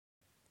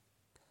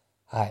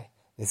Hi,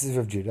 this is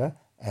Rav Judah,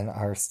 and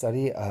our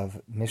study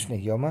of Mishnah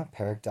Yoma,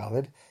 Perek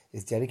Daled,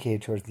 is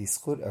dedicated towards the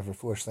schut of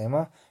Refuah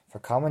Shlema for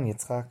Kalman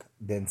Yitzchak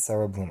ben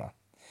Sarah Bluma.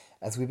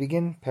 As we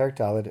begin Perek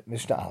Daled,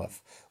 Mishnah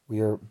Aleph, we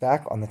are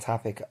back on the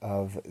topic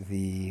of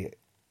the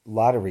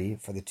lottery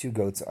for the two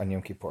goats on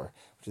Yom Kippur,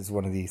 which is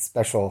one of the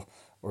special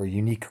or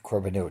unique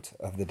korbanot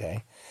of the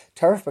day.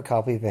 Tarif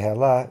b'kalpi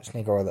v'he'ala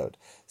shnei gorelot.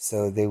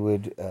 So they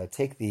would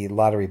take the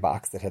lottery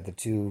box that had the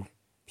two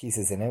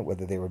pieces in it,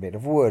 whether they were made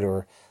of wood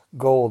or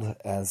gold,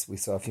 as we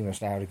saw a few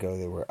minutes ago,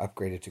 they were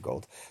upgraded to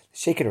gold.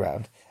 Shake it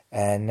around,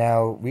 and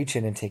now reach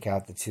in and take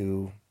out the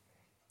two.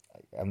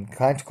 I'm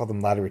inclined to call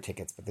them lottery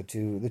tickets, but the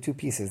two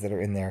pieces that are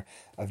in there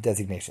of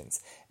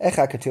designations.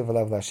 Echa katuv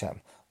alav la'Hashem.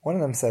 One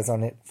of them says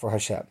on it for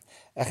Hashem.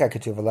 Echa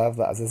katuv alav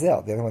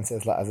la'Azazel. The other one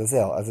says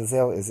la'Azazel.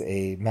 Azazel is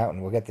a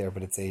mountain. We'll get there,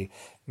 but it's a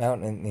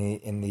mountain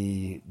in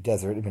the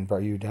desert, in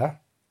Bar Yehuda.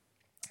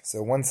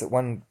 So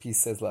one piece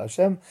says La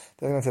Hashem,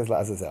 the other one says La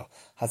Azazel.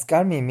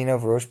 Haskan miyamino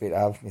v'rosh beit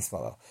av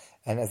mismalo.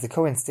 And as the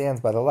Kohen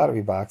stands by the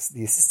lottery box,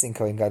 the assisting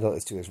Kohen Gadol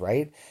is to his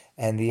right,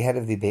 and the head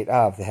of the Beit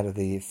Av, the head of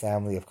the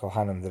family of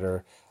Kohanim that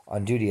are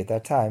on duty at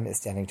that time, is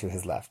standing to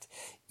his left.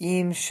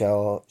 Im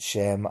shel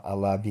shem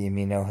ala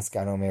biyamino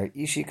haskan omer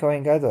ishi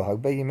Kohen Gadol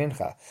hagba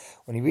yamincha.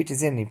 When he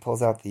reaches in and he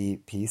pulls out the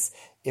piece,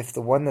 if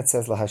the one that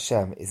says La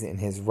Hashem is in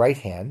his right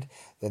hand,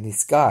 then the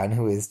Sgan,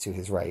 who is to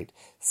his right,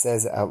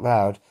 says out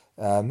loud,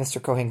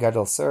 Mr. Kohen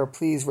Gadol, sir,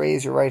 please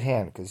raise your right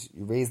hand, because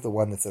you raise the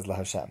one that says La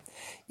Hashem.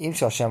 Im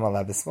shal shem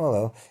ala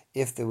bismolo,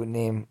 if the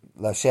name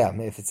La Hashem,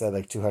 if it said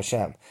like to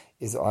Hashem,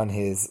 is on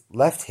his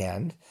left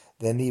hand,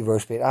 then the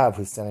Rosh Beit Av,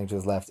 who's standing to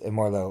his left,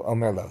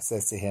 Omerlo,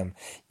 says to him,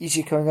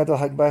 Ishi Kohen Gadol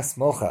hagba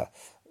smolcha,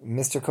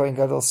 Mr. Kohen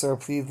Gadol, sir,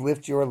 please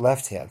lift your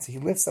left hand. So he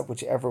lifts up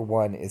whichever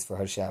one is for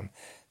Hashem.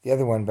 The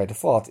other one, by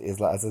default,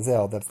 is La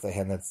Azazel, that's the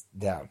hand that's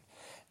down.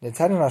 So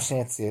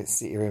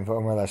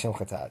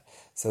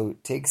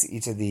takes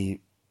each of the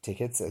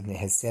tickets and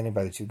he's standing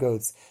by the two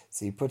goats.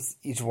 So he puts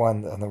each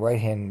one on the right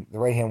hand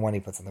one he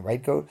puts on the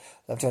right goat,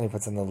 left hand he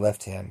puts on the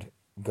left hand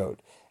goat.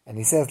 And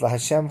he says, La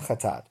Hashem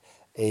chatat,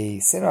 a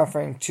sin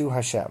offering to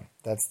Hashem.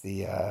 That's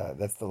the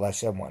La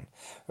Hashem one.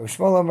 Rav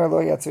Shmuel Omer lo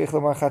yatzrich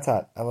lomar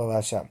chatat, ela La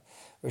Hashem.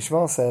 Rav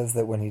Shmuel says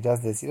that when he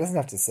does this, he doesn't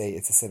have to say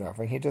it's a sin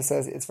offering, he just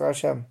says it's for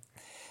Hashem.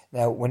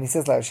 Now, when he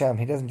says La Hashem,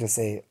 he doesn't just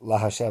say La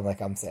Hashem like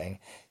I'm saying.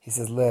 He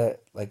says Le,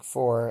 like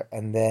for,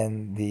 and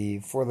then the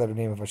four-letter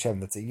name of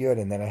Hashem, that's a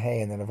Yud, and then a Hey,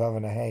 and then a Vav,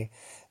 and a Hey,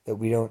 that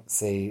we don't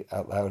say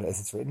out loud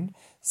as it's written.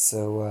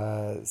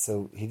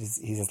 So he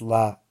says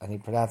La, and he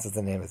pronounces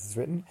the name as it's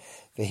written.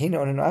 Vehina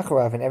onin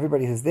acharav, and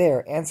everybody who's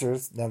there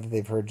answers, now that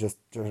they've heard just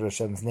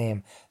Hashem's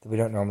name, that we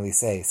don't normally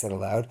say, said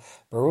aloud.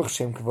 Baruch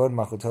Shem Kavod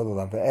Malchuto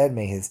L'Olam Va'ed,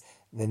 may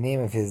the name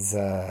of his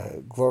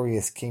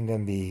glorious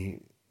kingdom be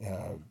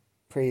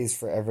praised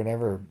forever and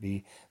ever,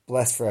 be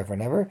blessed forever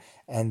and ever,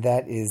 and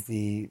that is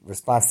the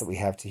response that we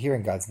have to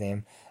hearing God's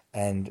name,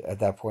 and at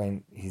that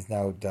point, he's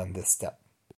now done this step.